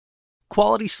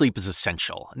Quality sleep is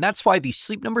essential, and that's why the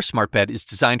Sleep Number Smart Bed is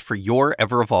designed for your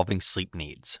ever-evolving sleep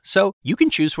needs. So you can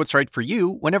choose what's right for you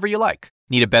whenever you like.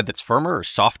 Need a bed that's firmer or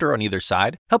softer on either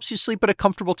side? Helps you sleep at a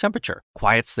comfortable temperature.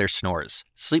 Quiets their snores.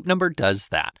 Sleep Number does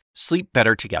that. Sleep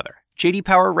better together. J.D.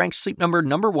 Power ranks Sleep Number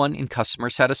 #1 in customer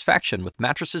satisfaction with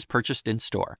mattresses purchased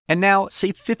in-store. And now,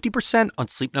 save 50% on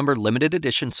Sleep Number limited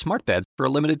edition smart beds for a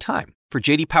limited time. For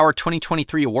J.D. Power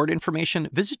 2023 award information,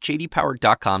 visit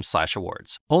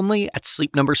jdpower.com/awards. Only at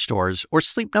Sleep Number stores or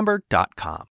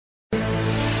sleepnumber.com.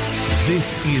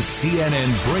 This is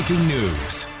CNN Breaking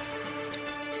News.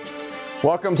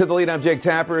 Welcome to the lead. I'm Jake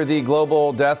Tapper. The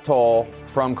global death toll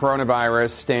from coronavirus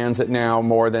stands at now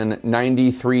more than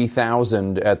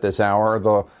 93,000 at this hour.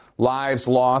 The lives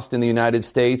lost in the United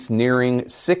States nearing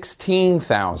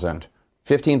 16,000,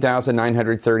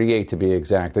 15,938 to be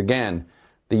exact. Again,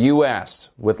 the U.S.,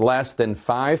 with less than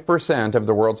 5% of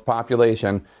the world's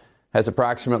population, has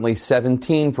approximately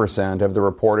 17% of the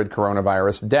reported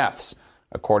coronavirus deaths,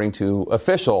 according to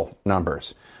official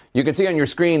numbers. You can see on your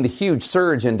screen the huge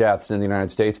surge in deaths in the United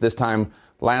States. This time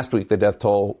last week, the death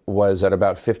toll was at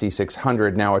about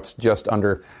 5,600. Now it's just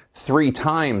under 3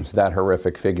 times that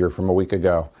horrific figure from a week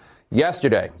ago.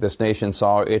 Yesterday, this nation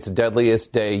saw its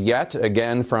deadliest day yet,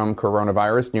 again from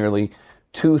coronavirus. Nearly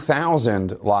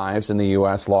 2,000 lives in the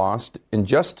U.S. lost in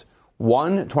just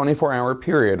one 24-hour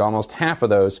period. Almost half of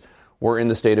those were in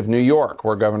the state of New York,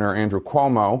 where Governor Andrew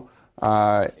Cuomo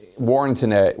warned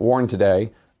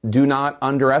today, do not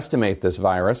underestimate this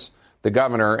virus. The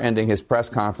governor ending his press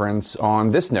conference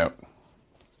on this note.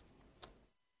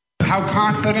 How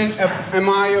confident am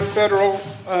I of federal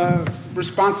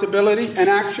responsibility and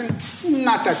action?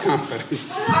 Not that confident.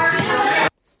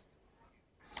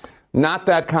 Not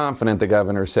that confident, the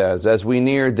governor says, as we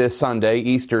near this Sunday,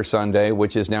 Easter Sunday,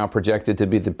 which is now projected to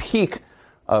be the peak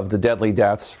of the daily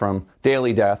deaths from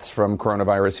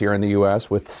coronavirus here in the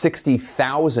U.S., with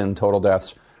 60,000 total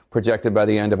deaths projected by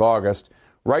the end of August.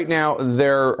 Right now,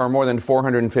 there are more than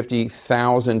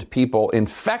 450,000 people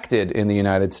infected in the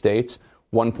United States,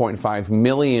 1.5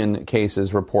 million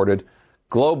cases reported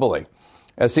globally.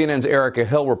 As CNN's Erica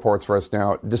Hill reports for us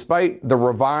now, despite the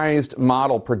revised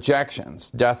model projections,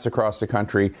 deaths across the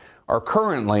country are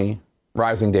currently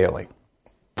rising daily.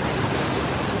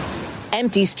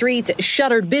 Empty streets,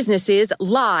 shuttered businesses,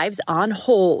 lives on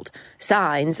hold.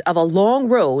 Signs of a long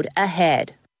road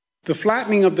ahead. The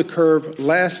flattening of the curve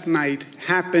last night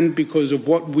happened because of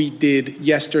what we did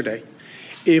yesterday.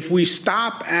 If we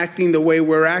stop acting the way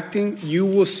we're acting, you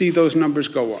will see those numbers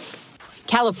go up.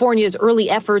 California's early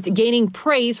efforts gaining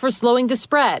praise for slowing the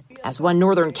spread, as one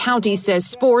northern county says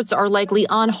sports are likely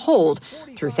on hold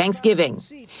through Thanksgiving.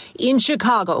 In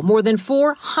Chicago, more than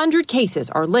 400 cases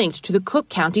are linked to the Cook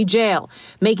County Jail,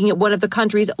 making it one of the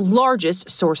country's largest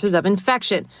sources of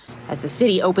infection, as the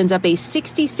city opens up a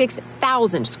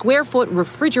 66,000 square foot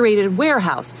refrigerated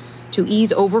warehouse to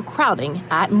ease overcrowding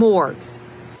at morgues.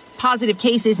 Positive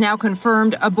cases now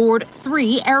confirmed aboard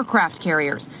 3 aircraft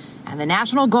carriers, and the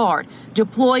National Guard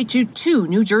deployed to 2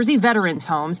 New Jersey veterans'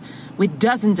 homes with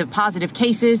dozens of positive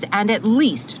cases and at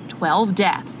least 12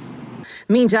 deaths.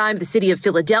 Meantime, the city of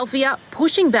Philadelphia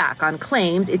pushing back on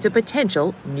claims it's a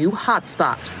potential new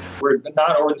hotspot. We're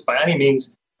not over this by any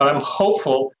means, but I'm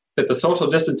hopeful that the social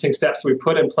distancing steps we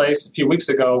put in place a few weeks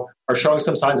ago are showing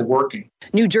some signs of working.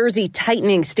 New Jersey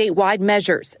tightening statewide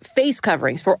measures, face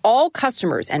coverings for all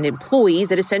customers and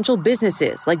employees at essential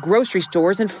businesses like grocery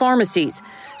stores and pharmacies,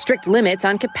 strict limits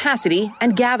on capacity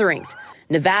and gatherings.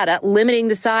 Nevada limiting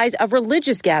the size of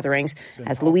religious gatherings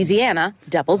as Louisiana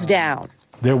doubles down.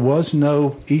 There was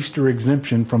no Easter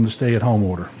exemption from the stay-at-home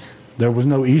order. There was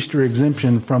no Easter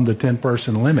exemption from the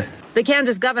 10-person limit. The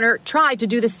Kansas governor tried to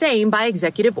do the same by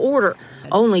executive order,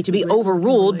 only to be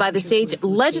overruled by the state's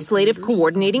Legislative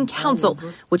Coordinating Council,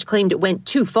 which claimed it went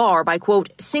too far by, quote,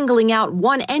 singling out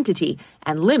one entity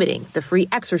and limiting the free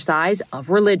exercise of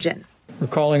religion. We're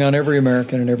calling on every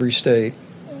American in every state,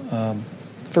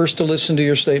 first to listen to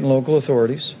your state and local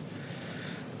authorities,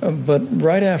 but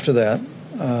right after that,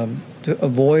 to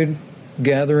avoid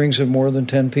gatherings of more than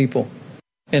 10 people,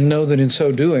 and know that in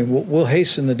so doing, we'll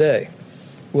hasten the day.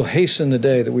 We'll hasten the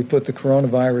day that we put the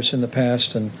coronavirus in the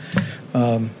past and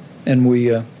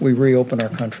we reopen our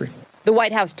country. The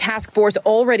White House task force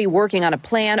already working on a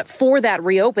plan for that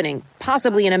reopening,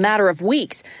 possibly in a matter of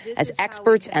weeks, as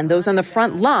experts and those on the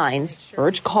front lines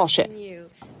urge caution.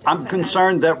 I'm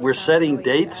concerned that we're setting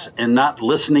dates and not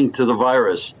listening to the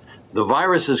virus. The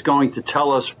virus is going to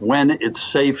tell us when it's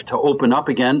safe to open up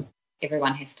again.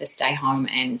 Everyone has to stay home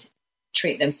and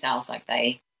treat themselves like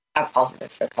they are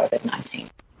positive for COVID-19.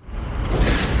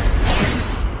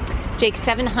 Jake,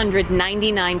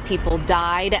 799 people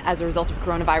died as a result of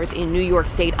coronavirus in New York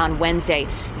State on Wednesday.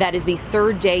 That is the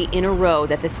third day in a row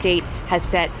that the state has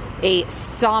set a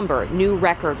somber new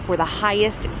record for the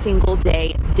highest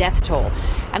single-day death toll.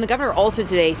 And the governor also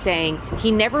today saying he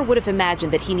never would have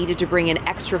imagined that he needed to bring in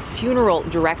extra funeral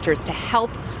directors to help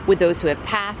with those who have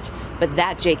passed. But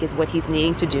that, Jake, is what he's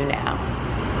needing to do now.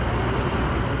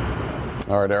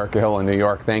 All right, Erica Hill in New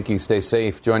York. Thank you. Stay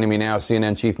safe. Joining me now,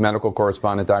 CNN Chief Medical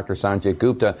Correspondent Dr. Sanjay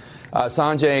Gupta.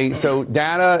 Sanjay, so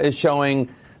data is showing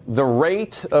the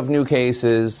rate of new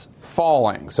cases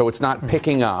falling, so it's not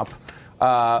picking up.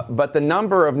 But the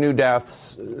number of new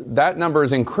deaths, that number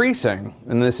is increasing.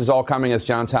 And this is all coming as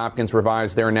Johns Hopkins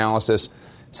revised their analysis,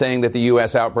 saying that the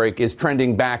U.S. outbreak is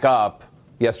trending back up.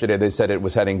 Yesterday they said it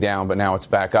was heading down, but now it's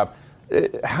back up.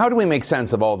 How do we make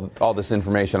sense of all this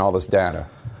information, all this data?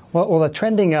 Well, the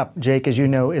trending up, Jake, as you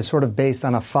know, is sort of based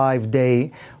on a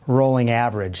 5-day rolling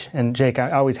average. And Jake,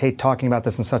 I always hate talking about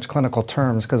this in such clinical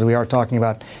terms because we are talking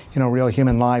about, real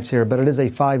human lives here, but it is a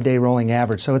 5-day rolling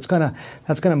average. So that's going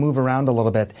to move around a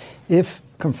little bit. If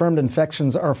confirmed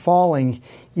infections are falling,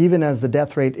 even as the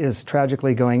death rate is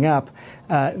tragically going up,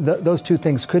 those two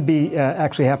things could be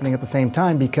actually happening at the same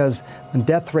time, because when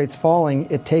death rate's falling,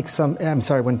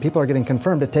 when people are getting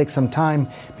confirmed, it takes some time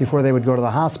before they would go to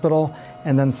the hospital,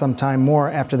 and then some time more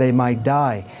after they might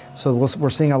die. So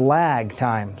we're seeing a lag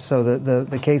time. So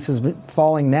the cases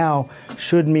falling now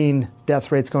should mean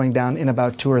death rates going down in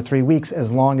about 2 or 3 weeks,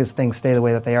 as long as things stay the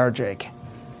way that they are, Jake.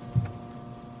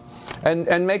 And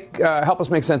help us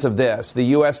make sense of this. The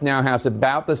U.S. now has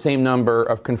about the same number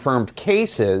of confirmed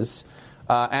cases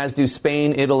as do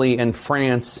Spain, Italy, and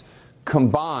France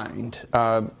combined.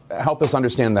 Help us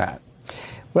understand that.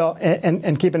 Well,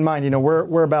 and keep in mind,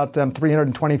 we're about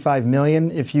 325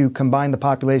 million. If you combine the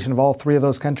population of all three of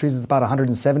those countries, it's about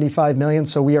 175 million.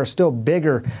 So we are still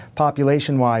bigger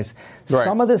population-wise. Right.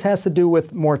 Some of this has to do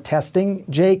with more testing,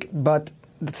 Jake, but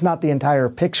it's not the entire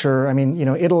picture. I mean,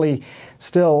 Italy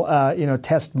still,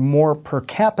 tests more per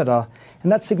capita,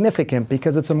 and that's significant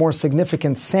because it's a more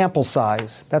significant sample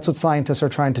size. That's what scientists are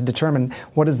trying to determine.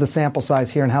 What is the sample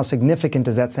size here, and how significant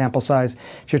is that sample size?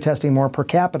 If you're testing more per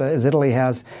capita, as Italy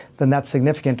has, then that's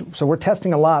significant. So we're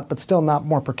testing a lot, but still not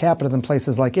more per capita than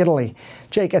places like Italy.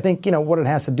 Jake, I think, what it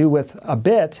has to do with a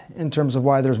bit in terms of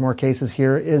why there's more cases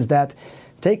here is that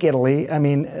take Italy. I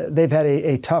mean, they've had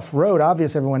a tough road,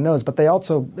 obviously everyone knows, but they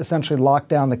also essentially locked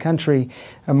down the country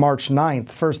on March 9th.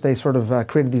 First, they sort of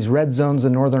created these red zones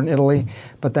in northern Italy,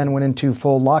 but then went into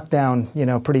full lockdown,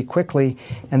 pretty quickly,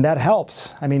 and that helps.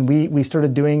 I mean, we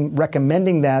started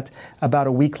recommending that about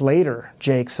a week later,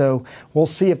 Jake, so we'll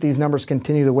see if these numbers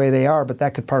continue the way they are, but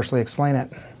that could partially explain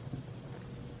it.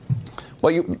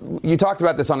 Well, you talked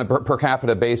about this on a per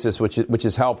capita basis, which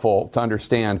is helpful to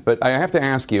understand, but I have to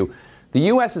ask you, the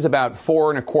U.S. is about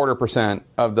 4.25%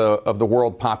 of the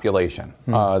world population,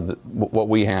 what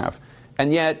we have.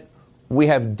 And yet we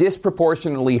have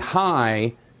disproportionately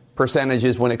high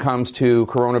percentages when it comes to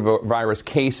coronavirus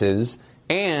cases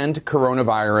and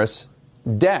coronavirus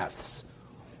deaths.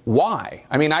 Why?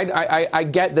 I mean, I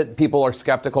get that people are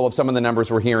skeptical of some of the numbers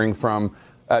we're hearing from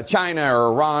China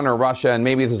or Iran or Russia, and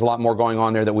maybe there's a lot more going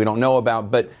on there that we don't know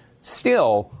about. But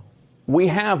still, we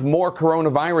have more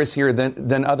coronavirus here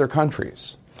than other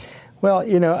countries. Well,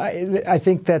 I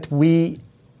think that we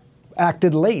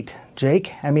acted late,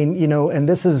 Jake. I mean, and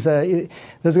this is, there's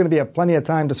going to be plenty of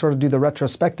time to sort of do the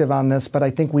retrospective on this, but I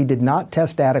think we did not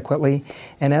test adequately.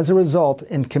 And as a result,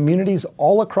 in communities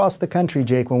all across the country,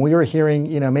 Jake, when we were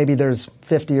hearing, maybe there's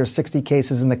 50 or 60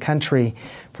 cases in the country,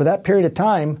 for that period of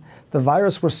time, the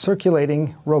virus was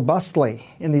circulating robustly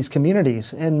in these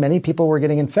communities, and many people were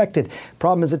getting infected.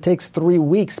 Problem is, it takes 3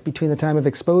 weeks between the time of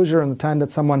exposure and the time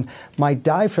that someone might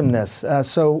die from this.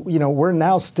 So, we're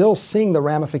now still seeing the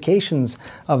ramifications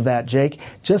of that, Jake,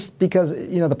 just because,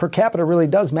 the per capita really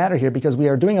does matter here, because we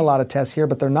are doing a lot of tests here,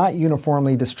 but they're not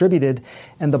uniformly distributed,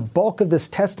 and the bulk of this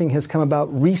testing has come about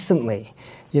recently.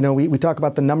 We talk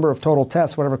about the number of total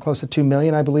tests, whatever, close to 2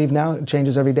 million, I believe now. It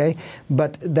changes every day.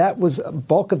 But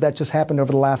bulk of that just happened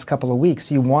over the last couple of weeks.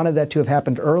 You wanted that to have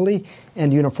happened early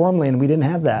and uniformly, and we didn't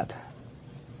have that.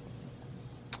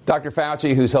 Dr.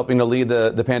 Fauci, who's helping to lead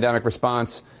the pandemic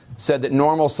response, said that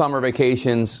normal summer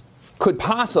vacations could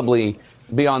possibly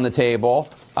be on the table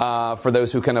for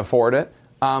those who can afford it.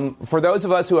 For those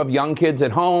of us who have young kids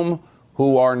at home,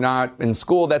 who are not in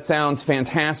school, that sounds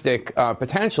fantastic,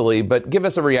 potentially, but give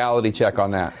us a reality check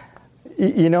on that.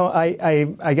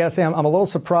 I guess I'm a little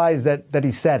surprised that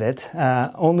he said it,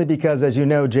 only because, as you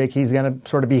know, Jake, he's going to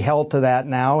sort of be held to that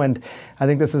now, and I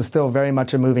think this is still very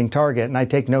much a moving target, and I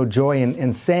take no joy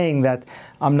in saying that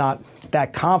I'm not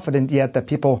that confident yet that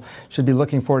people should be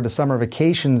looking forward to summer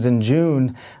vacations in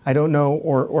June. I don't know,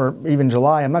 or even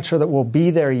July. I'm not sure that we'll be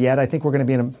there yet. I think we're going to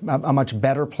be in a much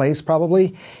better place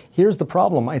probably. Here's the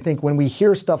problem. I think when we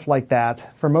hear stuff like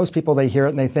that, for most people, they hear it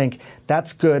and they think,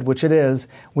 that's good, which it is.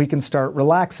 We can start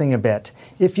relaxing a bit.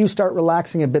 If you start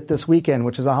relaxing a bit this weekend,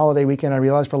 which is a holiday weekend, I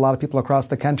realize for a lot of people across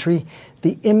the country,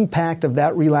 the impact of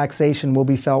that relaxation will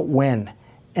be felt when?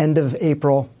 End of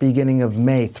April, beginning of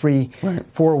May,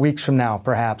 4 weeks from now,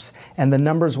 perhaps. And the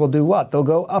numbers will do what? They'll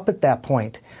go up at that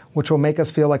point, which will make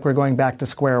us feel like we're going back to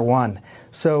square one.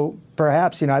 So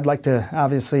perhaps, I'd like to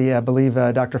obviously believe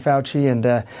Dr. Fauci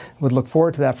and would look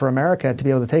forward to that for America to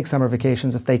be able to take summer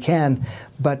vacations if they can.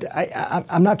 But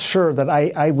I'm not sure that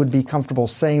I would be comfortable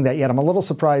saying that yet. I'm a little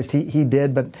surprised he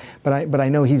did, but I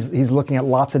know he's looking at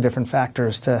lots of different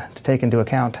factors to take into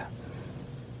account.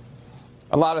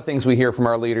 A lot of things we hear from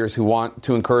our leaders who want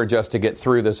to encourage us to get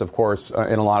through this, of course,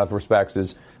 in a lot of respects,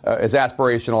 is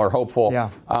aspirational or hopeful. Yeah.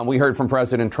 We heard from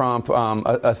President Trump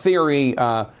a theory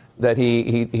that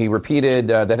he repeated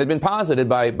that had been posited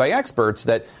by experts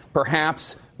that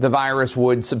perhaps the virus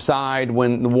would subside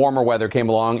when the warmer weather came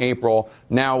along, April.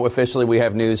 Now, officially, we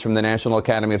have news from the National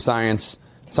Academy of Sciences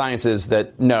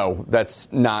that no,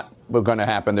 that's not going to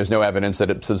happen. There's no evidence that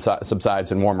it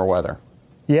subsides in warmer weather.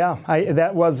 Yeah,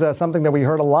 that was something that we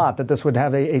heard a lot, that this would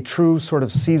have a true sort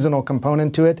of seasonal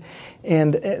component to it.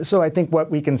 And so I think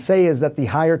what we can say is that the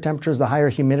higher temperatures, the higher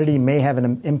humidity may have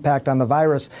an impact on the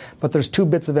virus. But there's two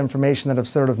bits of information that have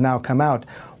sort of now come out.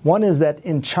 One is that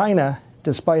in China,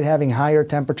 despite having higher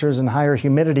temperatures and higher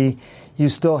humidity, you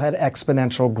still had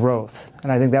exponential growth.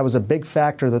 And I think that was a big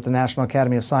factor that the National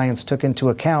Academy of Science took into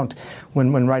account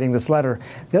when writing this letter.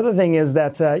 The other thing is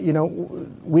that,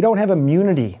 we don't have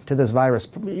immunity to this virus.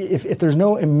 If there's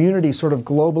no immunity sort of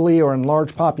globally or in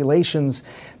large populations,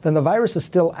 then the virus is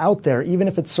still out there. Even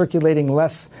if it's circulating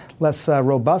less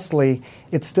robustly,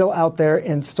 it's still out there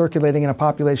and circulating in a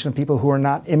population of people who are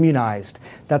not immunized.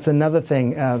 That's another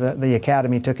thing that the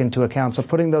Academy took into account. So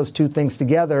putting those two things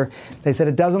together, they said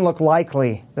it doesn't look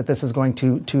likely that this is going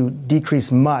to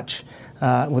decrease much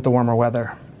with the warmer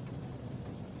weather.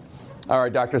 All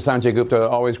right, Dr. Sanjay Gupta,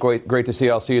 always great to see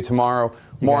you. I'll see you tomorrow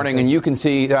morning. And you can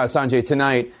see Sanjay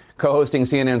tonight co-hosting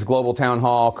CNN's Global Town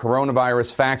Hall,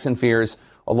 Coronavirus Facts and Fears,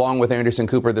 along with Anderson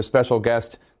Cooper, the special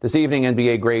guest this evening,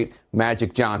 NBA great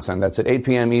Magic Johnson. That's at 8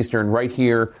 p.m. Eastern right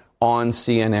here on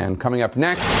CNN. Coming up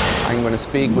next, I'm going to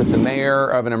speak with the mayor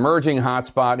of an emerging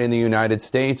hotspot in the United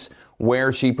States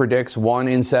where she predicts 1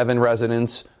 in 7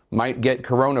 residents might get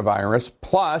coronavirus.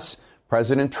 Plus,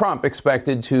 President Trump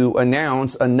expected to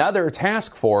announce another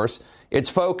task force, its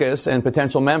focus and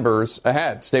potential members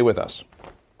ahead. Stay with us.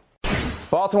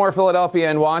 Baltimore, Philadelphia,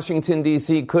 and Washington,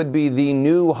 D.C. could be the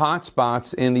new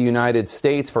hotspots in the United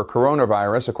States for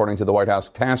coronavirus, according to the White House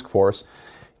task force.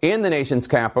 In the nation's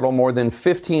capital, more than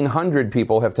 1,500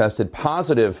 people have tested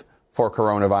positive for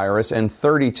coronavirus, and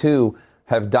 32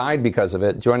 have died because of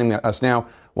it. Joining us now,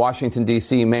 Washington,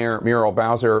 D.C. Mayor Muriel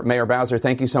Bowser. Mayor Bowser,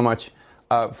 thank you so much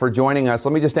for joining us.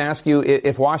 Let me just ask you,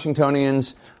 if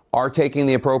Washingtonians are taking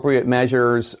the appropriate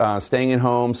measures, staying at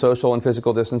home, social and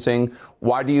physical distancing,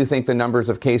 why do you think the numbers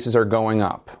of cases are going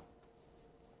up?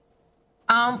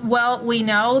 Well, we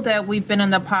know that we've been in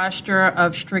the posture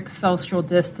of strict social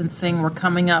distancing. We're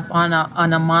coming up on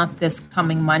a month this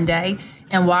coming Monday,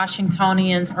 and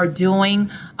Washingtonians are doing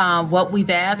what we've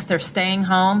asked. They're staying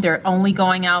home. They're only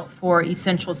going out for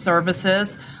essential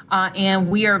services, and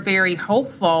we are very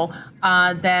hopeful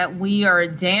that we are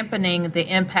dampening the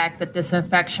impact that this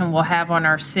infection will have on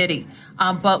our city.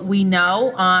 But we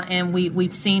know, and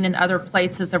we've seen in other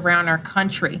places around our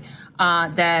country,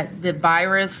 that the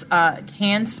virus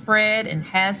can spread and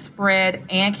has spread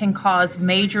and can cause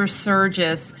major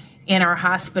surges in our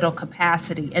hospital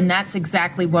capacity. And that's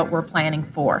exactly what we're planning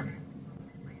for.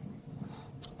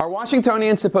 Are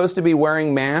Washingtonians supposed to be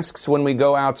wearing masks when we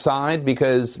go outside?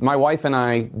 Because my wife and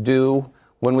I do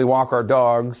when we walk our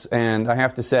dogs. And I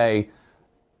have to say,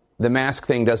 the mask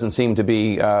thing doesn't seem to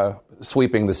be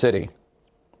sweeping the city.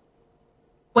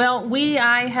 Well,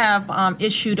 I have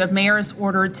issued a mayor's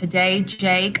order today,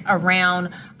 Jake, around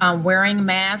wearing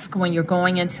masks when you're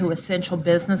going into essential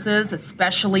businesses,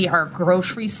 especially our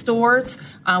grocery stores.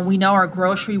 We know our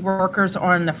grocery workers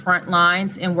are on the front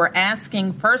lines, and we're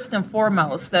asking first and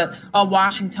foremost that all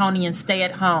Washingtonians stay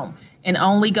at home and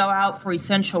only go out for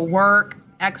essential work,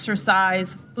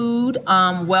 exercise, food,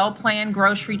 well-planned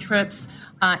grocery trips,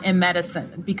 and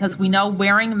medicine, because we know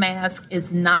wearing a mask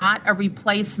is not a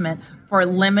replacement for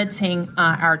limiting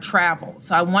our travel.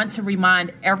 So I want to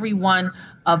remind everyone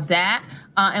of that.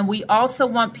 And we also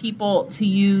want people to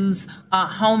use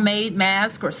homemade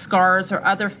masks or scarves or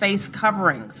other face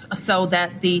coverings so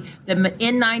that the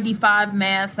N95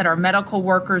 masks that our medical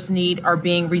workers need are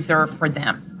being reserved for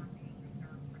them.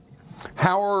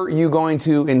 How are you going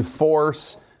to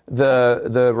enforce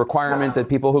the requirement that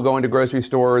people who go into grocery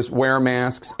stores wear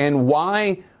masks? And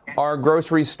why are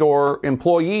grocery store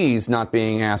employees not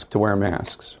being asked to wear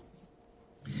masks?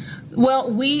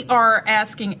 Well, we are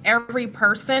asking every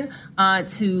person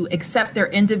to accept their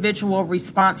individual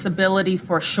responsibility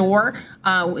for sure.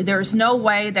 There's no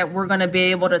way that we're going to be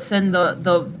able to send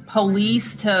the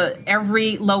police to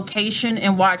every location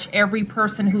and watch every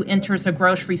person who enters a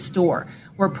grocery store.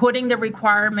 We're putting the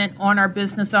requirement on our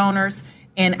business owners.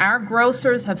 And our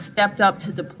grocers have stepped up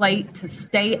to the plate to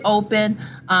stay open,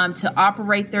 to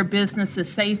operate their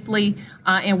businesses safely.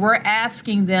 And we're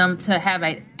asking them to have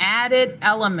an added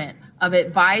element of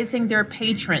advising their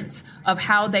patrons of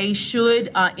how they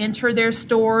should enter their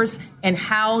stores and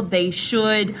how they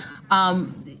should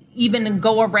even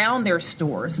go around their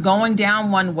stores, going down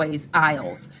one-way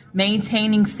aisles,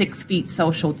 maintaining 6 feet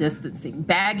social distancing,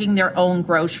 bagging their own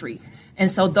groceries. And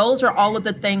so those are all of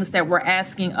the things that we're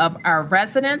asking of our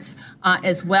residents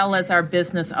as well as our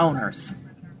business owners.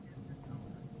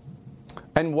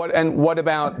 And what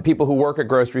about people who work at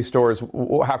grocery stores?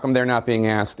 How come they're not being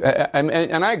asked?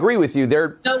 And I agree with you.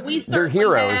 They're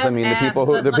heroes. I mean, the people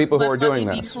who are doing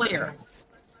this.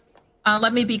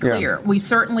 Let me be clear. We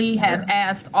certainly have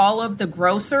asked all of the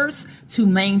grocers to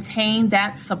maintain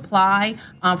that supply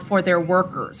for their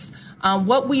workers.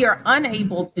 What we are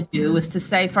unable to do is to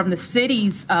say from the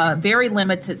city's very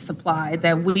limited supply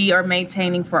that we are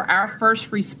maintaining for our first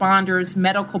responders,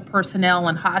 medical personnel,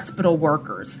 and hospital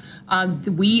workers.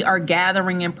 We are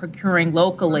gathering and procuring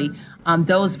locally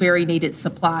those very needed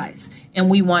supplies.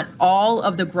 And we want all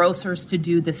of the grocers to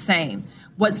do the same.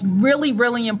 What's really,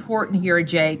 really important here,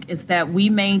 Jake, is that we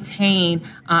maintain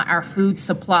our food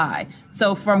supply.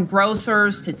 So from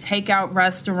grocers to takeout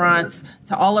restaurants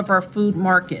to all of our food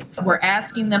markets, we're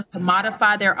asking them to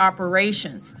modify their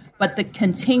operations, but to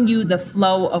continue the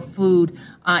flow of food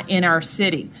in our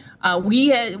city.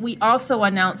 We also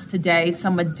announced today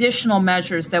some additional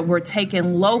measures that were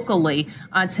taken locally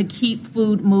to keep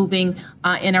food moving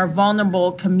in our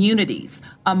vulnerable communities,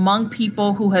 among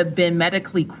people who have been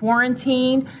medically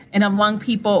quarantined and among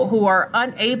people who are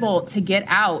unable to get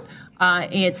out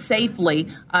and safely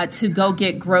to go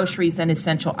get groceries and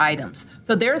essential items.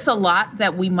 So there's a lot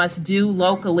that we must do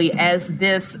locally as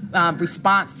this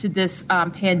response to this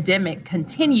pandemic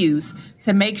continues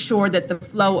to make sure that the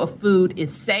flow of food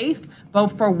is safe,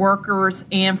 both for workers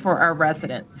and for our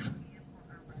residents.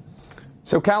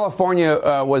 So California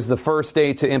was the first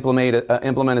state to implement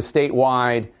a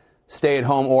statewide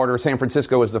stay-at-home order. San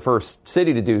Francisco was the first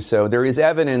city to do so. There is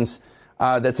evidence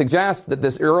that suggests that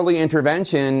this early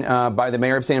intervention by the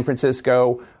mayor of San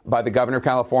Francisco, by the governor of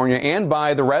California, and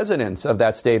by the residents of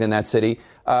that state and that city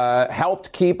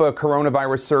helped keep a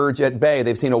coronavirus surge at bay.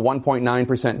 They've seen a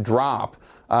 1.9% drop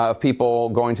of people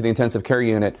going to the intensive care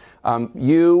unit.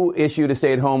 You issued a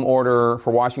stay-at-home order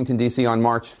for Washington, D.C. on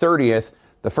March 30th.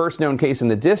 The first known case in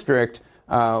the district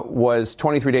was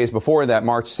 23 days before that,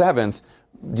 March 7th.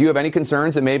 Do you have any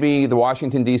concerns that maybe the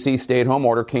Washington, D.C. stay-at-home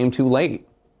order came too late?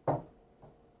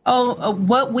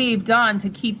 What we've done to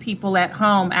keep people at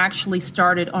home actually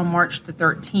started on March the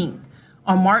 13th.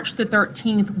 On March the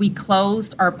 13th, we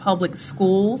closed our public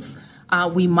schools.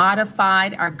 We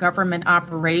modified our government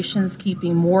operations,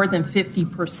 keeping more than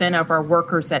 50% of our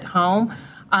workers at home.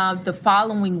 The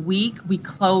following week, we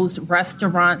closed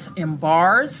restaurants and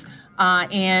bars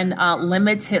and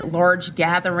limited large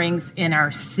gatherings in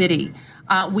our city.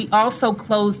 We also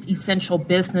closed essential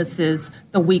businesses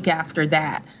the week after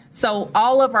that. So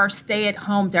all of our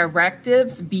stay-at-home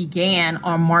directives began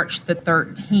on March the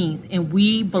 13th, and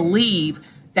we believe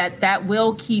that that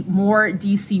will keep more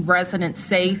D.C. residents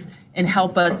safe and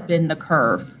help us bend the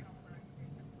curve.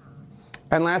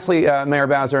 And lastly, Mayor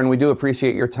Bowser, and we do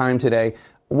appreciate your time today,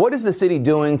 what is the city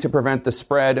doing to prevent the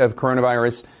spread of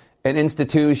coronavirus in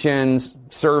institutions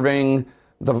serving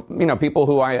the people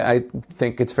who I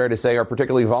think it's fair to say are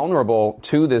particularly vulnerable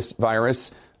to this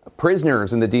virus?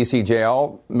 Prisoners in the D.C.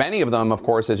 jail, many of them, of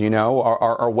course, as you know,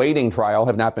 are awaiting trial,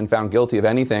 have not been found guilty of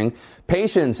anything.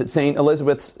 Patients at St.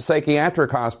 Elizabeth's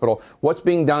Psychiatric Hospital, what's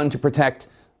being done to protect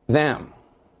them?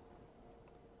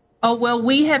 Oh, well,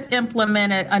 we have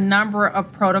implemented a number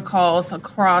of protocols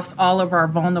across all of our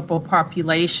vulnerable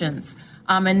populations.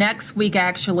 And next week,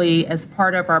 actually, as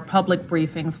part of our public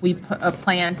briefings, we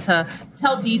plan to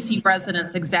tell DC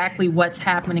residents exactly what's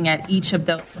happening at each of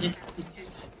those institutions.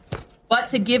 But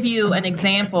to give you an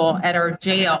example, at our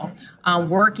jail,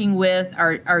 working with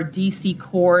our DC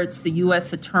courts, the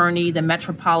U.S. Attorney, the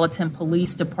Metropolitan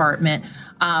Police Department,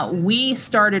 we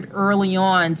started early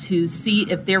on to see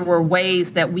if there were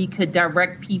ways that we could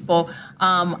direct people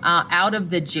out of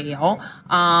the jail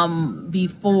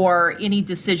before any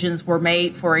decisions were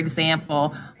made, for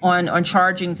example, on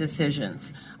charging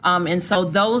decisions. And so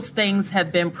those things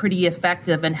have been pretty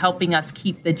effective in helping us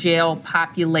keep the jail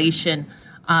population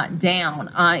down.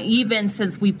 Even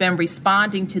since we've been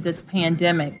responding to this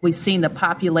pandemic, we've seen the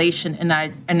population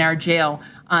in our jail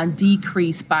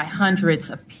decrease by hundreds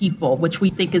of people, which we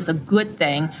think is a good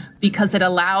thing because it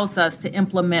allows us to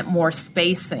implement more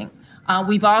spacing.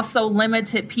 We've also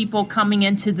limited people coming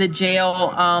into the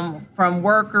jail from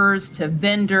workers to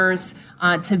vendors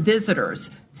to visitors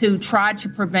to try to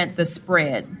prevent the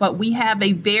spread. But we have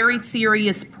a very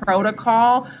serious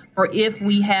protocol for if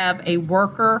we have a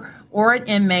worker or an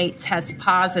inmate test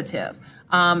positive.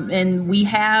 And we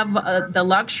have the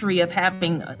luxury of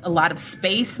having a lot of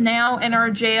space now in our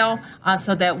jail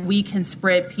so that we can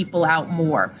spread people out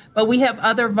more. But we have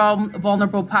other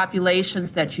vulnerable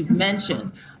populations that you've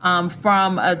mentioned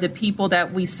from the people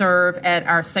that we serve at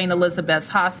our St. Elizabeth's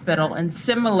Hospital. And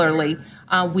similarly,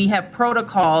 we have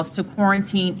protocols to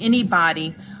quarantine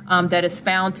anybody that is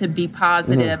found to be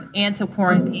positive and to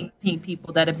quarantine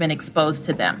people that have been exposed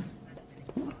to them.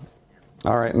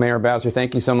 All right, Mayor Bowser,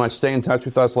 thank you so much. Stay in touch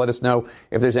with us. Let us know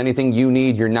if there's anything you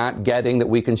need you're not getting that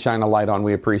we can shine a light on.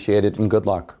 We appreciate it, and good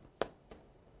luck.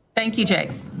 Thank you,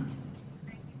 Jake.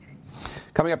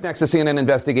 Coming up next, a CNN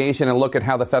investigation and look at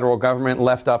how the federal government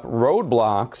left up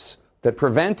roadblocks that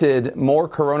prevented more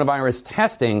coronavirus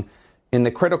testing in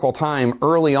the critical time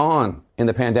early on in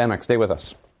the pandemic. Stay with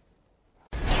us.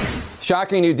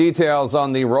 Shocking new details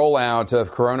on the rollout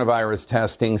of coronavirus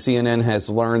testing. CNN has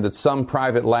learned that some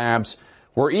private labs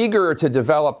were eager to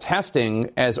develop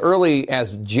testing as early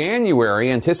as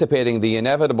January, anticipating the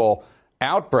inevitable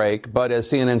outbreak. But as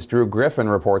CNN's Drew Griffin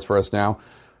reports for us now,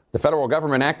 the federal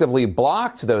government actively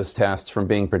blocked those tests from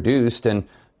being produced and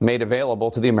made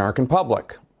available to the American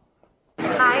public.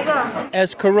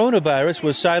 As coronavirus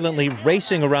was silently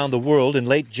racing around the world in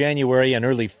late January and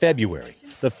early February,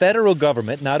 the federal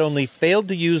government not only failed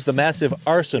to use the massive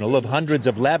arsenal of hundreds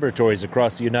of laboratories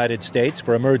across the United States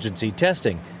for emergency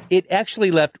testing, it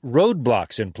actually left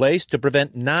roadblocks in place to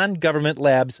prevent non-government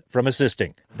labs from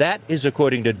assisting. That is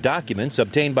according to documents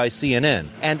obtained by CNN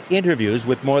and interviews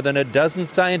with more than a dozen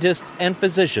scientists and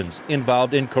physicians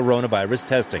involved in coronavirus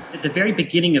testing. At the very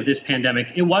beginning of this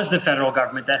pandemic, it was the federal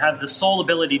government that had the sole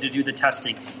ability to do the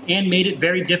testing and made it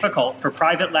very difficult for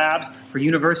private labs, for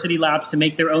university labs to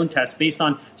make their own tests based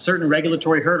on certain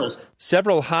regulatory hurdles.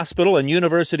 Several hospital and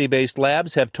university-based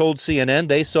labs have told CNN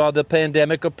they saw the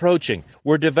pandemic approaching,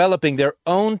 were developing their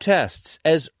own tests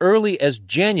as early as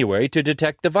January to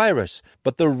detect the virus.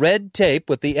 But the red tape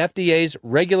with the FDA's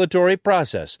regulatory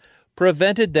process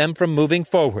prevented them from moving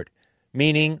forward,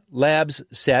 meaning labs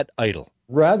sat idle.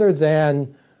 Rather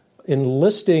than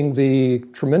enlisting the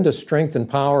tremendous strength and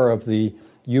power of the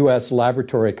U.S.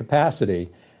 laboratory capacity,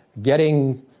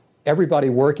 getting everybody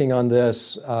working on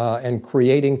this and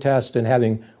creating tests and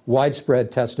having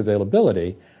widespread test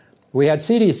availability, we had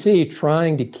CDC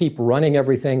trying to keep running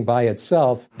everything by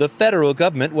itself. The federal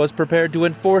government was prepared to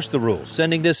enforce the rules,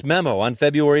 sending this memo on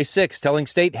February 6, telling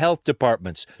state health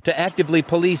departments to actively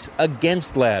police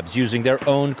against labs using their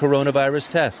own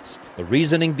coronavirus tests. The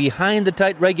reasoning behind the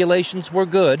tight regulations were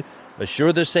good,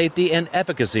 assure the safety and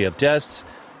efficacy of tests.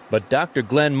 But Dr.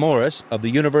 Glenn Morris of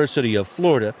the University of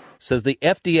Florida says the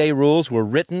FDA rules were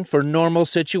written for normal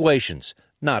situations,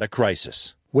 not a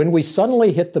crisis. When we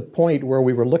suddenly hit the point where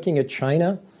we were looking at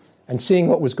China and seeing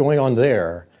what was going on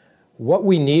there, what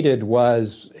we needed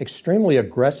was extremely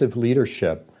aggressive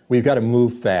leadership. We've got to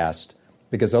move fast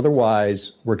because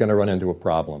otherwise we're going to run into a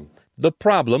problem. The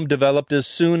problem developed as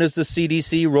soon as the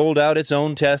CDC rolled out its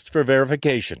own test for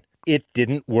verification. It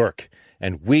didn't work,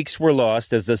 and weeks were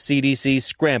lost as the CDC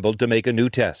scrambled to make a new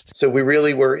test. So we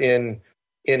really were in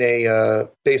a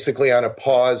basically on a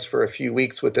pause for a few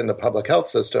weeks within the public health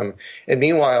system. And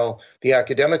meanwhile, the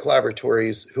academic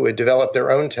laboratories who had developed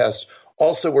their own test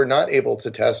also were not able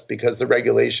to test because the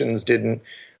regulations didn't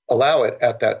allow it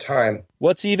at that time.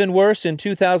 What's even worse, in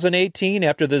 2018,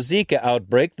 after the Zika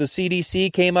outbreak, the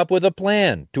CDC came up with a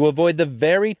plan to avoid the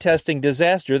very testing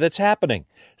disaster that's happening.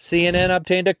 CNN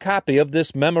obtained a copy of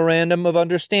this memorandum of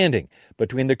understanding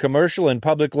between the commercial and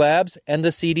public labs and the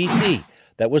CDC.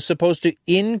 that was supposed to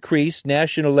increase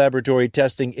national laboratory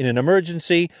testing in an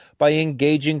emergency by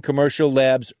engaging commercial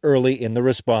labs early in the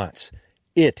response.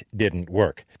 It didn't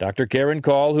work. Dr. Karen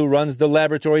Call, who runs the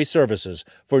laboratory services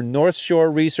for North Shore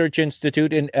Research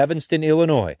Institute in Evanston,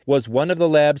 Illinois, was one of the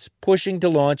labs pushing to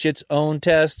launch its own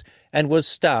test and was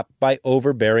stopped by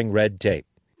overbearing red tape.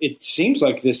 It seems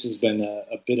like this has been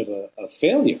a bit of a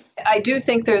failure. I do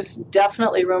think there's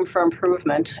definitely room for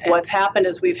improvement. What's happened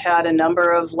is we've had a number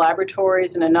of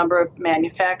laboratories and a number of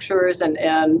manufacturers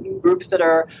and groups that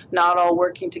are not all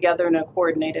working together in a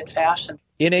coordinated fashion.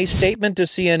 In a statement to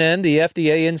CNN, the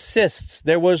FDA insists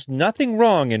there was nothing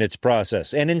wrong in its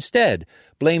process and instead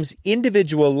blames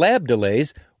individual lab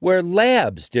delays where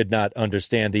labs did not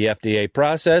understand the FDA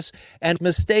process and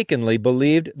mistakenly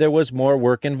believed there was more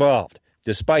work involved.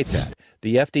 Despite that,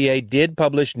 the FDA did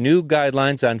publish new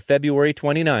guidelines on February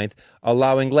 29th,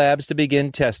 allowing labs to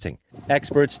begin testing.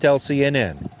 Experts tell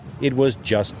CNN it was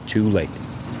just too late.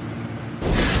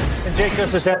 And Jake,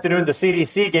 just this afternoon, the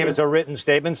CDC gave us a written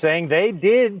statement saying they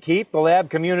did keep the lab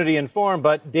community informed,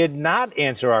 but did not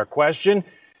answer our question.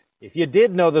 If you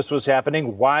did know this was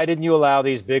happening, why didn't you allow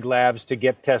these big labs to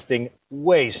get testing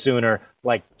way sooner,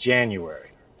 like January?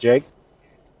 Jake?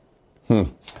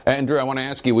 Andrew, I want to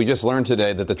ask you, we just learned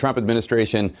today that the Trump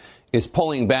administration is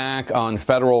pulling back on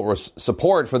federal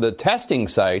support for the testing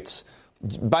sites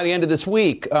by the end of this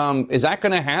week. Is that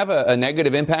going to have a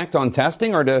negative impact on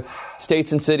testing, or do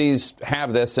states and cities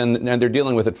have this and they're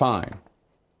dealing with it fine?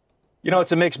 You know,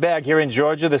 it's a mixed bag here in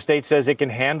Georgia. The state says it can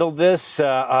handle this.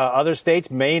 Other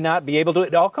states may not be able to.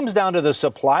 It all comes down to the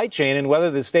supply chain and whether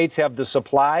the states have the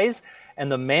supplies and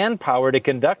the manpower to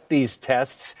conduct these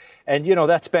tests. And, you know,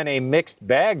 that's been a mixed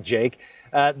bag, Jake.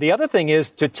 The other thing is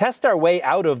to test our way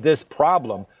out of this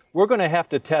problem, we're going to have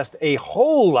to test a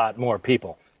whole lot more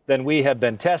people than we have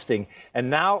been testing. And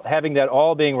now having that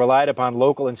all being relied upon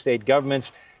local and state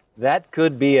governments, that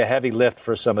could be a heavy lift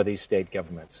for some of these state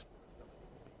governments.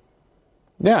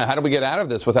 Yeah, how do we get out of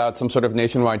this without some sort of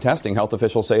nationwide testing? Health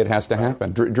officials say it has to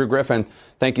happen. Drew Griffin,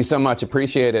 thank you so much.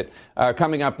 Appreciate it.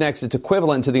 Coming up next, it's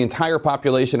equivalent to the entire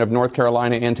population of North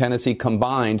Carolina and Tennessee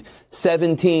combined.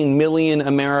 17 million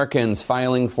Americans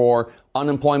filing for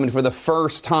unemployment for the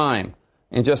first time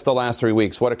in just the last 3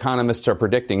 weeks. What economists are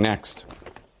predicting next.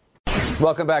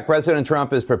 Welcome back. President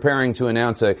Trump is preparing to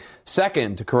announce a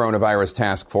second coronavirus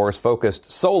task force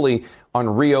focused solely on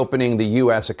reopening the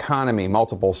U.S. economy.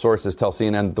 Multiple sources tell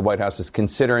CNN that the White House is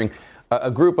considering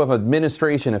a group of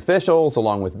administration officials,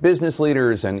 along with business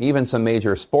leaders and even some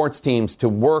major sports teams, to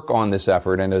work on this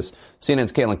effort. And as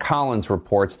CNN's Caitlin Collins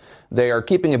reports, they are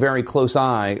keeping a very close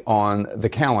eye on the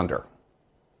calendar.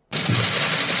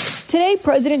 Today,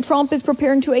 President Trump is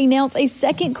preparing to announce a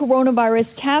second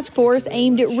coronavirus task force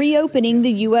aimed at reopening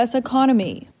the U.S.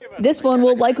 economy. This one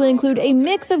will likely include a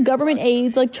mix of government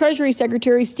aides like Treasury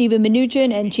Secretary Steven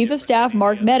Mnuchin and Chief of Staff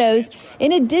Mark Meadows,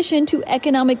 in addition to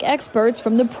economic experts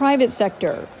from the private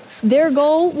sector. Their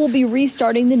goal will be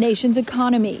restarting the nation's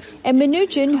economy, and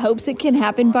Mnuchin hopes it can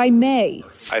happen by May.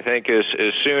 I think as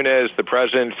soon as the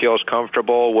president feels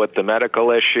comfortable with the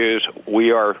medical issues,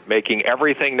 we are making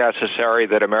everything necessary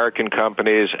that American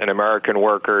companies and American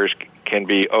workers can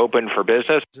be open for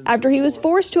business. After he was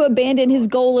forced to abandon his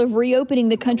goal of reopening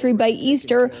the country by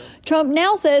Easter, Trump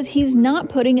now says he's not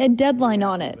putting a deadline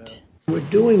on it. We're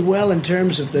doing well in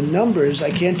terms of the numbers.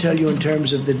 I can't tell you in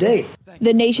terms of the date.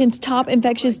 The nation's top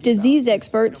infectious disease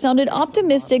expert sounded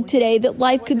optimistic today that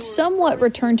life could somewhat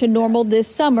return to normal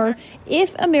this summer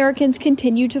if Americans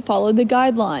continue to follow the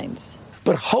guidelines.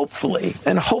 But hopefully,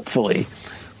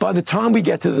 by the time we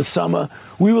get to the summer,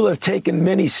 we will have taken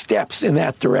many steps in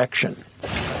that direction.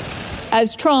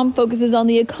 As Trump focuses on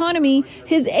the economy,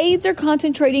 his aides are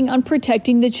concentrating on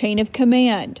protecting the chain of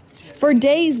command. For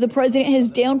days, the president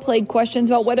has downplayed questions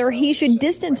about whether he should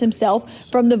distance himself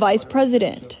from the vice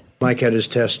president. Mike had his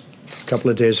test a couple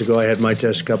of days ago. I had my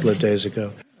test a couple of days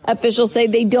ago. Officials say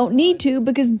they don't need to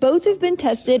because both have been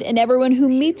tested and everyone who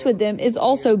meets with them is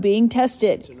also being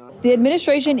tested. The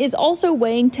administration is also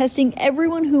weighing testing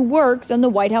everyone who works in the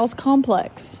White House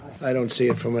complex. I don't see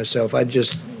it for myself. I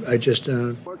just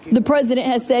The president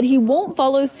has said he won't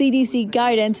follow CDC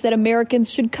guidance that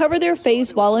Americans should cover their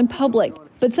face while in public.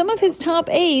 But some of his top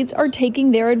aides are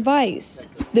taking their advice.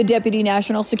 The deputy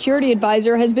national security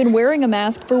advisor has been wearing a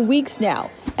mask for weeks now.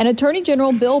 And Attorney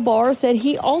General Bill Barr said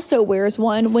he also wears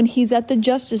one when he's at the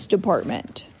Justice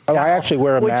Department. I actually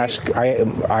wear a mask.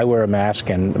 I wear a mask,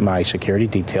 and my security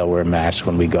detail wear a mask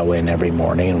when we go in every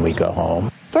morning and we go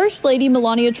home. First Lady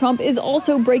Melania Trump is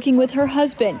also breaking with her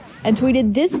husband and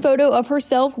tweeted this photo of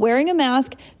herself wearing a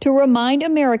mask to remind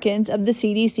Americans of the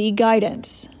CDC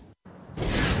guidance.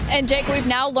 And Jake, we've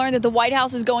now learned that the White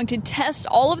House is going to test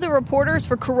all of the reporters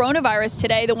for coronavirus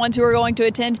today, the ones who are going to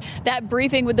attend that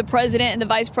briefing with the president and the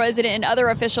vice president and other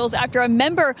officials after a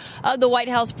member of the White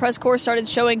House press corps started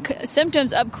showing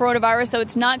symptoms of coronavirus. So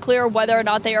it's not clear whether or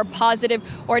not they are positive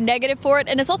or negative for it.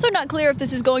 And it's also not clear if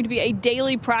this is going to be a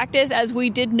daily practice. As we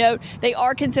did note, they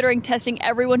are considering testing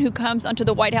everyone who comes onto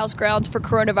the White House grounds for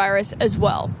coronavirus as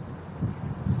well.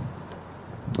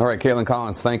 All right, Caitlin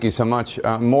Collins, thank you so much.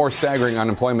 More staggering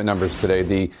unemployment numbers today.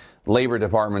 The Labor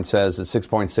Department says that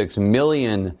 6.6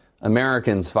 million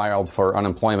Americans filed for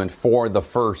unemployment for the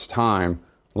first time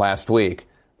last week.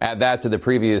 Add that to the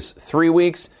previous 3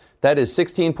 weeks. That is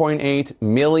 16.8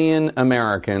 million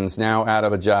Americans now out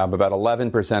of a job, about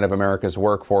 11% of America's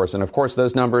workforce. And of course,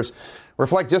 those numbers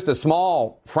reflect just a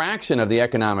small fraction of the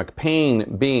economic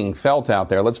pain being felt out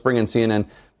there. Let's bring in CNN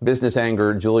business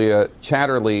anchor Julia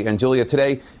Chatterley. And Julia,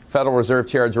 today, Federal Reserve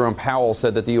Chair Jerome Powell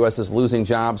said that the U.S. is losing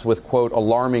jobs with, quote,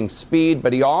 alarming speed.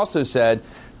 But he also said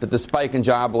that the spike in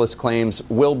jobless claims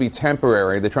will be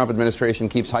temporary. The Trump administration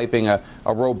keeps hyping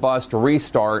a robust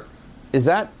restart. Is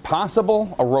that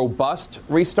possible, a robust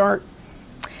restart?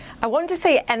 I want to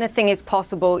say anything is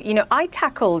possible. You know, I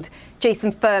tackled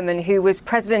Jason Furman, who was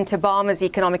President Obama's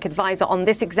economic advisor, on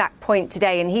this exact point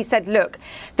today. And he said, look,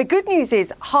 the good news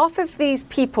is half of these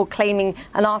people claiming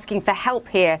and asking for help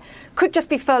here could just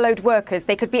be furloughed workers.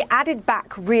 They could be added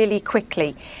back really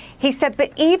quickly. He said,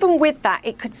 but even with that,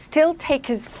 it could still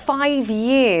take us 5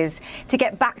 years to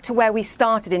get back to where we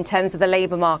started in terms of the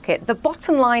labor market. The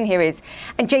bottom line here is,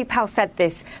 and Jay Powell said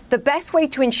this, the best way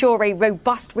to ensure a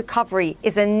robust recovery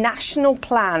is a national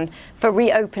plan for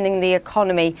reopening the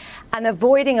economy and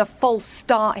avoiding a false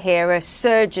start here, a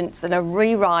surge and a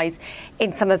re-rise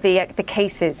in some of the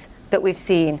cases that we've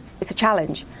seen. It's a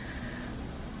challenge.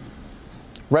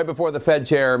 Right before the Fed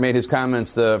chair made his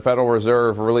comments, the Federal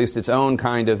Reserve released its own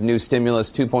kind of new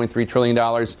stimulus, $2.3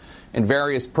 trillion in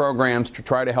various programs to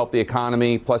try to help the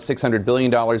economy, plus $600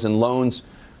 billion in loans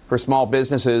for small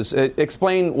businesses.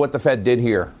 Explain what the Fed did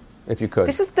here, if you could.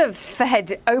 This was the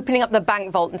Fed opening up the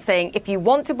bank vault and saying, if you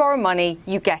want to borrow money,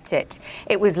 you get it.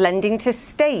 It was lending to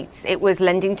states. It was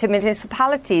lending to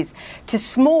municipalities, to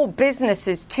small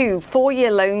businesses too.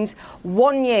 4-year loans,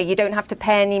 1 year, you don't have to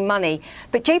pay any money.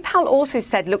 But Jay Powell also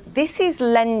said, look, this is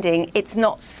lending. It's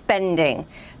not spending.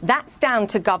 That's down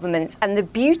to governments. And the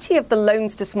beauty of the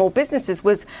loans to small businesses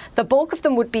was the bulk of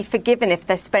them would be forgiven if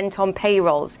they're spent on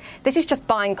payrolls. This is just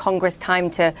buying Congress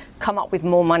time to come up with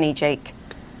more money, Jake.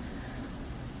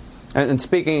 And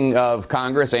speaking of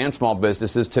Congress and small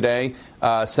businesses, today,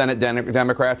 Senate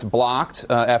Democrats blocked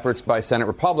efforts by Senate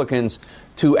Republicans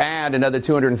to add another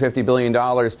 $250 billion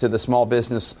to the small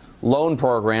business loan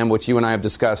program, which you and I have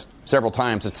discussed several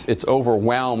times. It's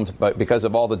overwhelmed but because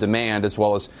of all the demand as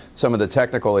well as some of the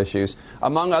technical issues.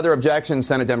 Among other objections,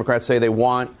 Senate Democrats say they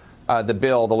want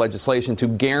the legislation, to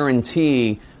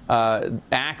guarantee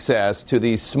access to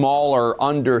these smaller,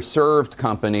 underserved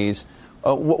companies.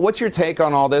 What's your take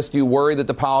on all this? Do you worry that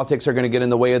the politics are going to get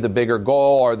in the way of the bigger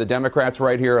goal? Are the Democrats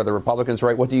right here? Are the Republicans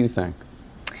right? What do you think?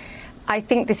 I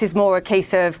think this is more a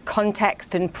case of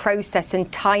context and process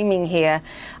and timing here.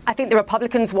 I think the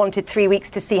Republicans wanted 3 weeks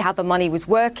to see how the money was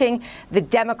working. The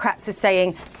Democrats are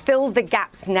saying, fill the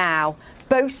gaps now.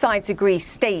 Both sides agree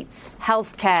states,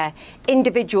 healthcare,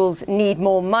 individuals need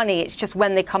more money. It's just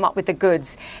when they come up with the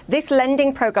goods. This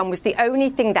lending program was the only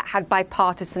thing that had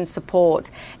bipartisan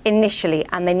support initially,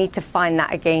 and they need to find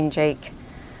that again, Jake.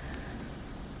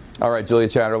 All right, Julia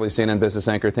Chatterley, CNN business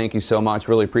anchor, thank you so much.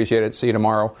 Really appreciate it. See you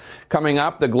tomorrow. Coming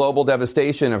up, the global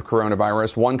devastation of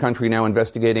coronavirus. One country now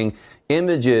investigating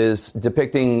images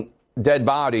depicting dead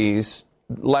bodies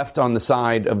left on the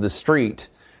side of the street.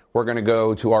 We're going to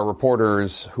go to our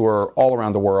reporters who are all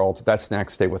around the world. That's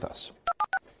next. Stay with us.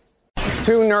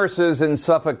 2 nurses in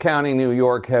Suffolk County, New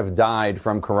York, have died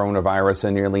from coronavirus,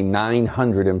 and nearly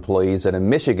 900 employees at a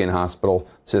Michigan hospital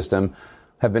system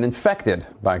have been infected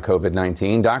by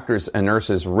COVID-19. Doctors and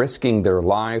nurses risking their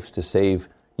lives to save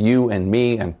you and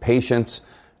me and patients,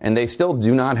 and they still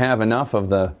do not have enough of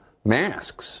the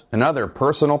masks and other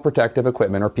personal protective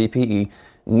equipment, or PPE,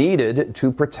 needed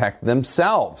to protect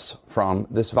themselves from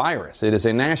this virus. It is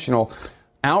a national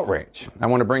outrage. I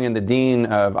want to bring in the dean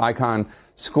of Icahn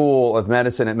School of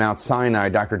Medicine at Mount Sinai,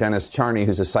 Dr. Dennis Charney,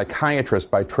 who's a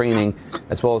psychiatrist by training,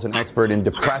 as well as an expert in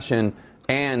depression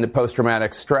and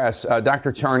post-traumatic stress.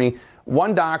 Dr. Charney,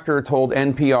 one doctor told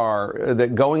NPR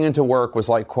that going into work was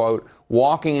like, quote,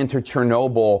 walking into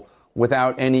Chernobyl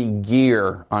without any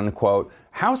gear, unquote.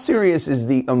 How serious is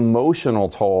the emotional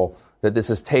toll that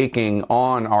this is taking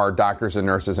on our doctors and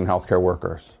nurses and healthcare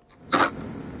workers?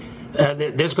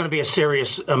 there's going to be a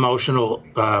serious emotional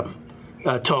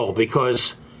toll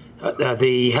because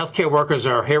the healthcare workers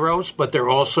are heroes, but they're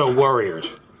also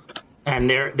warriors, and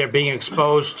they're being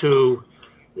exposed to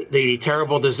the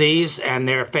terrible disease, and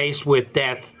they're faced with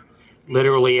death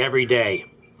literally every day.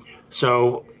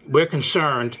 So we're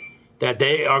concerned that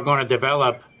they are going to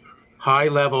develop high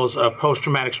levels of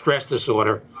post-traumatic stress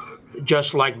disorder,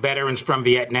 just like veterans from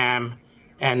Vietnam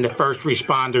and the first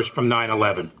responders from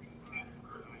 9/11.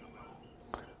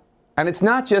 And it's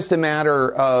not just a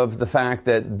matter of the fact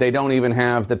that they don't even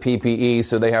have the PPE,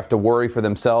 so they have to worry for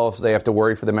themselves. They have to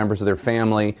worry for the members of their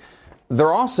family.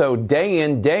 They're also day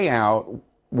in, day out,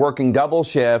 working double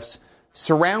shifts,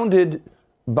 surrounded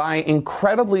by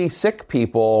incredibly sick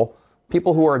people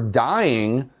who are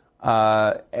dying.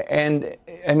 And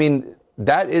I mean,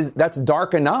 that's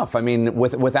dark enough. I mean,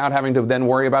 without having to then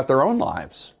worry about their own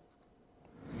lives.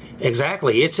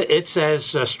 Exactly. It's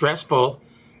as stressful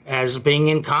as being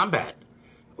in combat,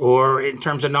 or in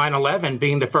terms of 9/11,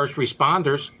 being the first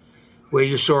responders, where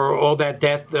you saw all that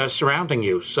death surrounding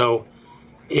you. So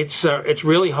it's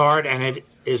really hard, and it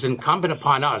is incumbent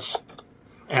upon us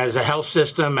as a health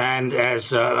system and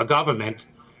as a government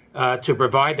to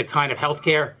provide the kind of health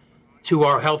care to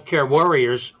our healthcare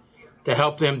warriors to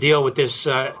help them deal with this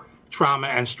trauma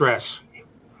and stress.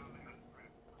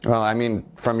 Well, I mean,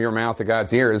 from your mouth to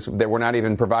God's ears, that we're not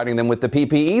even providing them with the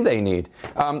PPE they need.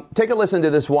 Take a listen to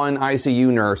this one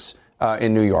ICU nurse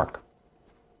in New York.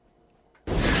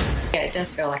 Yeah, it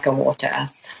does feel like a war to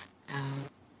us.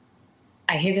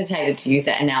 I hesitated to use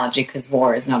that analogy because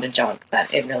war is not a joke,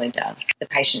 but it really does. The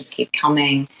patients keep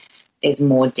coming. There's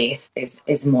more death.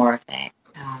 There's more of that.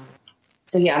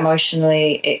 So yeah,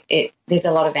 emotionally, there's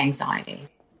a lot of anxiety.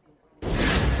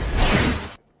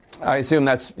 I assume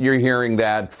you're hearing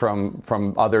that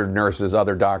from other nurses,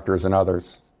 other doctors, and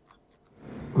others.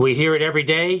 We hear it every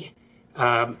day,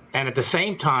 and at the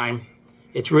same time,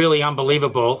 it's really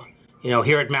unbelievable. You know,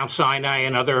 here at Mount Sinai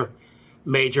and other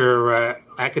major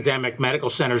academic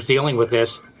medical centers dealing with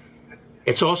this,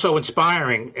 it's also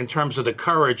inspiring in terms of the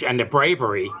courage and the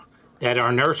bravery that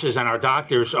our nurses and our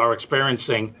doctors are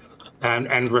experiencing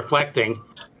and reflecting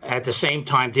at the same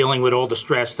time dealing with all the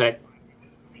stress that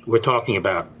we're talking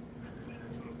about.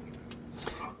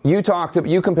 You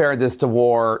compared this to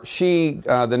war.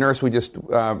 The nurse we just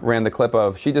ran the clip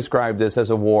of, she described this as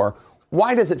a war.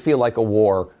 Why does it feel like a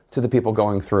war to the people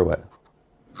going through it?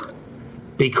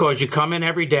 Because you come in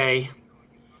every day,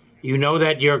 you know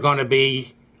that you're going to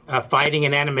be fighting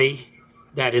an enemy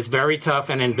that is very tough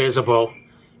and invisible.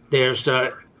 There's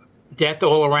death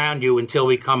all around you until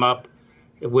we come up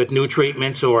with new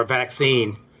treatments or a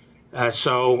vaccine.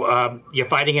 So you're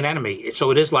fighting an enemy. So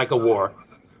it is like a war.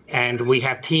 And we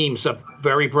have teams of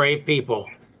very brave people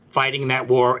fighting that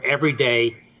war every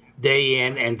day, day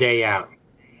in and day out.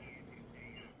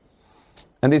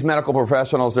 And these medical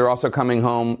professionals, they're also coming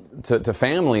home to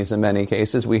families in many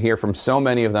cases. We hear from so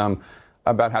many of them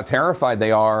about how terrified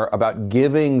they are about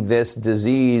giving this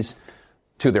disease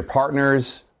to their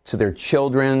partners, to their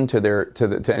children,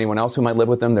 to anyone else who might live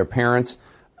with them, their parents.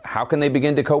 How can they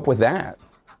begin to cope with that?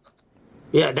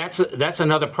 Yeah, that's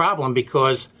another problem,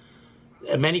 because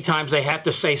many times they have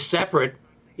to stay separate,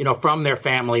 from their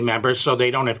family members so they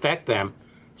don't infect them.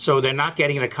 So they're not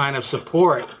getting the kind of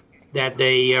support that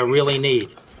they really need.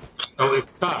 So it's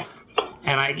tough.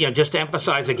 And I, just to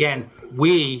emphasize again,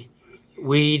 we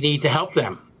need to help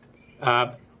them.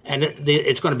 And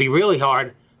it's going to be really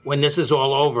hard when this is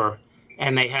all over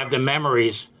and they have the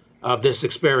memories of this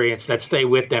experience that stay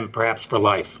with them perhaps for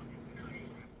life.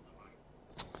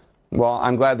 Well,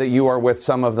 I'm glad that you are with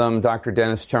some of them, Dr.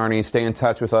 Dennis Charney. Stay in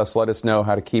touch with us. Let us know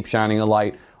how to keep shining a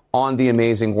light on the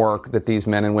amazing work that these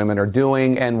men and women are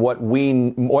doing and what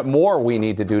more we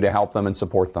need to do to help them and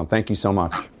support them. Thank you so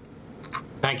much.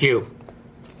 Thank you.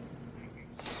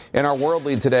 In our world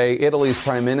lead today, Italy's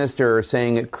prime minister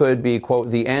saying it could be, quote,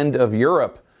 the end of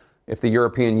Europe if the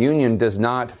European Union does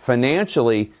not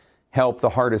financially help the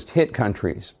hardest hit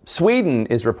countries. Sweden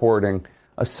is reporting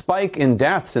a spike in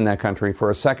deaths in that country for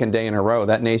a second day in a row.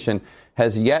 That nation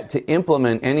has yet to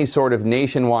implement any sort of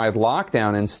nationwide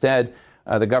lockdown. Instead,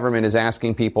 the government is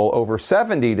asking people over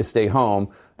 70 to stay home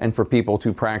and for people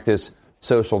to practice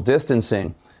social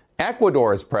distancing.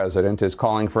 Ecuador's president is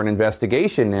calling for an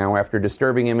investigation now after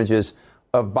disturbing images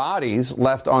of bodies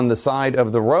left on the side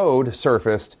of the road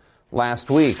surfaced last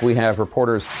week. We have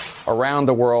reporters around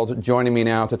the world joining me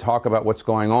now to talk about what's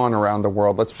going on around the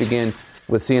world. Let's begin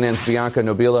with CNN's Bianca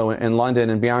Nobilo in London.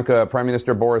 And Bianca, Prime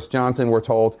Minister Boris Johnson, we're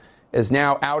told, is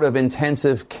now out of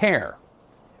intensive care.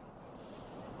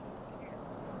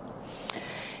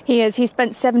 He is. He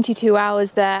spent 72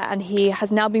 hours there, and he has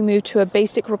now been moved to a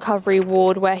basic recovery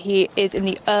ward where he is in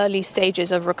the early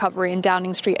stages of recovery, and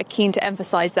Downing Street are keen to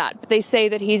emphasise that. But they say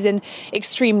that he's in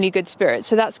extremely good spirits,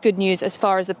 so that's good news as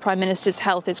far as the Prime Minister's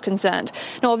health is concerned.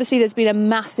 Now, obviously, there's been a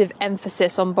massive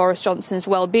emphasis on Boris Johnson's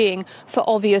well-being for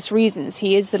obvious reasons.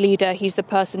 He is the leader. He's the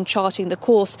person charting the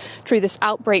course through this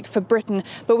outbreak for Britain.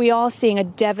 But we are seeing a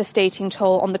devastating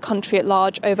toll on the country at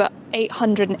large, over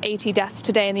 880 deaths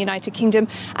today in the United Kingdom.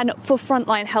 And for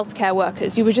frontline healthcare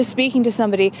workers, you were just speaking to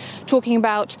somebody talking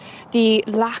about the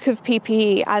lack of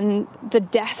PPE and the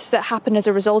deaths that happen as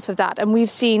a result of that. And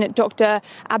we've seen Dr.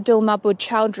 Abdul Mabud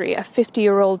Chowdhury, a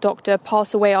 50-year-old doctor,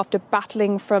 pass away after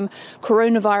battling from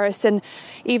coronavirus. And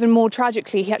even more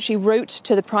tragically, he actually wrote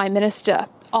to the Prime Minister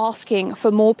asking for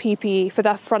more PPE for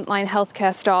their frontline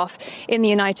healthcare staff in the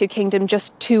United Kingdom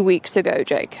just 2 weeks ago,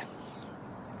 Jake.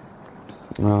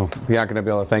 Well, Bianca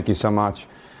Nabila, thank you so much.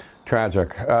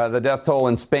 Tragic. The death toll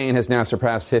in Spain has now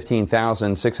surpassed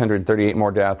 15,000, 638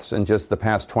 more deaths in just the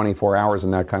past 24 hours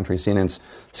in that country. CNN's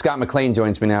Scott McLean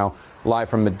joins me now live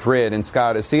from Madrid. And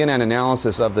Scott, a CNN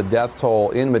analysis of the death toll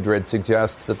in Madrid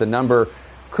suggests that the number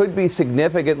could be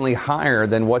significantly higher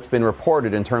than what's been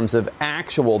reported in terms of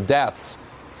actual deaths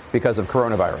because of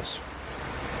coronavirus.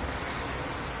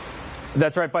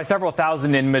 That's right, by several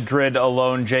thousand in Madrid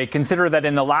alone, Jake. Consider that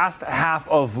in the last half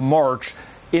of March,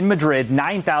 in Madrid,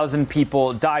 9,000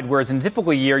 people died, whereas in a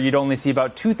typical year, you'd only see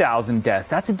about 2,000 deaths.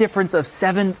 That's a difference of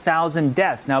 7,000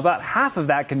 deaths. Now, about half of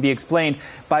that can be explained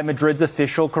by Madrid's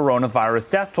official coronavirus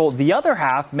death toll. The other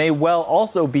half may well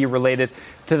also be related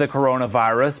to the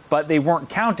coronavirus, but they weren't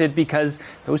counted because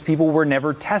those people were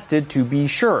never tested to be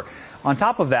sure. On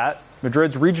top of that,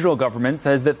 Madrid's regional government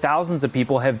says that thousands of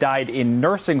people have died in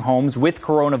nursing homes with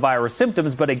coronavirus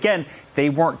symptoms, but again, they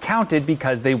weren't counted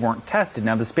because they weren't tested.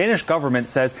 Now, the Spanish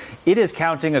government says it is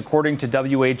counting according to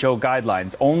WHO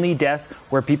guidelines, only deaths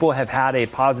where people have had a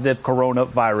positive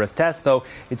coronavirus test, though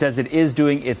it says it is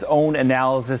doing its own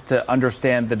analysis to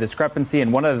understand the discrepancy.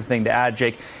 And one other thing to add,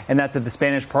 Jake, and that's that the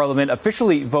Spanish parliament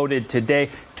officially voted today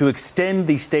to extend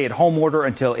the stay-at-home order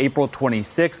until April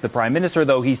 26th. The prime minister,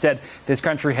 though, he said this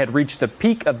country had reached the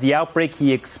peak of the outbreak.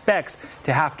 He expects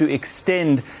to have to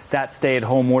extend that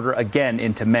stay-at-home order again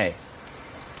into May.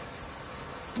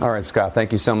 All right, Scott,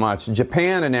 thank you so much.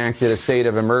 Japan enacted a state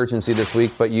of emergency this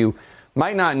week, but you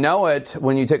might not know it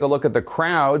when you take a look at the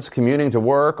crowds commuting to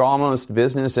work, almost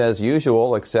business as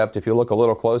usual, except if you look a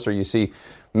little closer, you see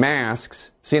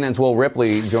masks. CNN's Will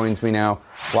Ripley joins me now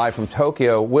live from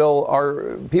Tokyo. Will,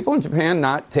 are people in Japan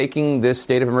not taking this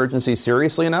state of emergency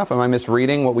seriously enough? Am I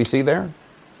misreading what we see there?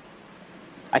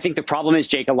 I think the problem is,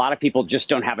 Jake, a lot of people just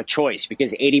don't have a choice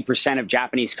because 80% of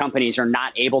Japanese companies are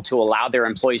not able to allow their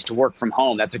employees to work from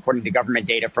home. That's according to government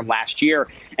data from last year.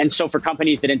 And so for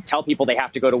companies that didn't tell people they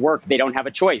have to go to work, they don't have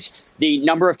a choice. The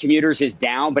number of commuters is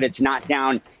down, but it's not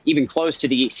down even close to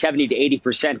the 70 to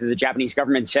 80% that the Japanese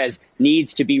government says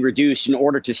needs to be reduced in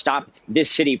order to stop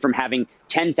this city from having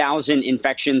 10,000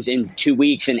 infections in 2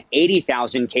 weeks and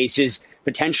 80,000 cases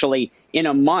potentially in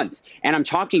a month. And I'm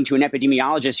talking to an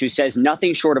epidemiologist who says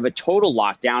nothing short of a total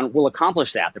lockdown will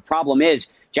accomplish that. The problem is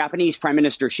Japanese Prime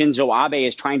Minister Shinzo Abe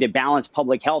is trying to balance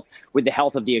public health with the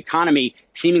health of the economy,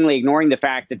 seemingly ignoring the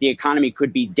fact that the economy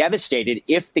could be devastated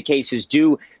if the cases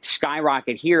do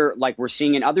skyrocket here like we're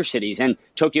seeing in other cities. And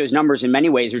Tokyo's numbers in many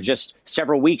ways are just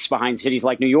several weeks behind cities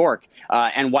like New York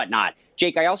and whatnot.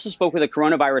 Jake, I also spoke with a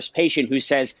coronavirus patient who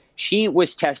says she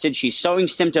was tested. She's showing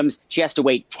symptoms. She has to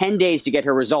wait 10 days to get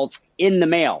her results in the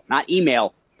mail, not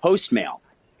email, post mail.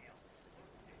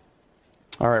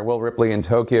 All right, Will Ripley in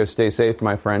Tokyo. Stay safe,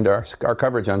 my friend. Our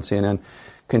coverage on CNN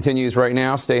continues right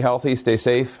now. Stay healthy, stay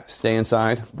safe, stay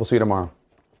inside. We'll see you tomorrow.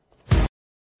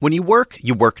 When you work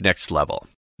next level.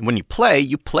 And when you play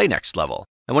next level.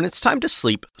 And when it's time to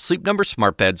sleep, Sleep Number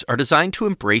smart beds are designed to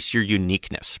embrace your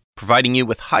uniqueness, providing you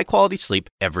with high-quality sleep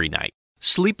every night.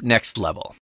 Sleep next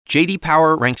level. J.D.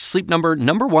 Power ranks Sleep Number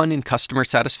 #1 in customer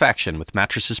satisfaction with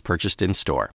mattresses purchased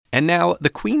in-store. And now, the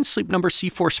Queen Sleep Number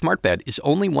C4 smart bed is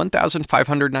only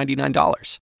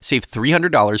 $1,599. Save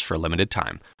 $300 for a limited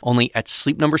time, only at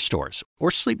Sleep Number stores or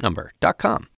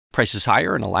sleepnumber.com. Prices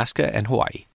higher in Alaska and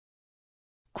Hawaii.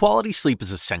 Quality sleep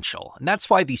is essential, and that's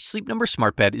why the Sleep Number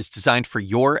smart bed is designed for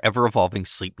your ever-evolving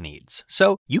sleep needs.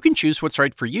 So you can choose what's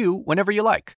right for you whenever you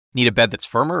like. Need a bed that's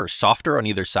firmer or softer on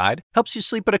either side? Helps you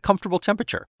sleep at a comfortable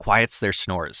temperature. Quiets their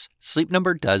snores. Sleep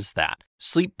Number does that.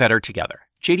 Sleep better together.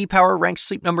 JD Power ranks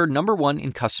Sleep Number number 1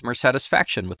 in customer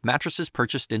satisfaction with mattresses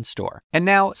purchased in-store. And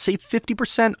now, save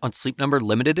 50% on Sleep Number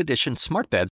limited edition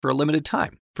smart beds for a limited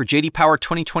time. For JD Power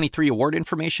 2023 award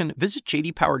information, visit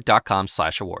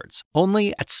jdpower.com/awards.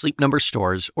 Only at Sleep Number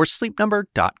stores or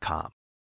sleepnumber.com.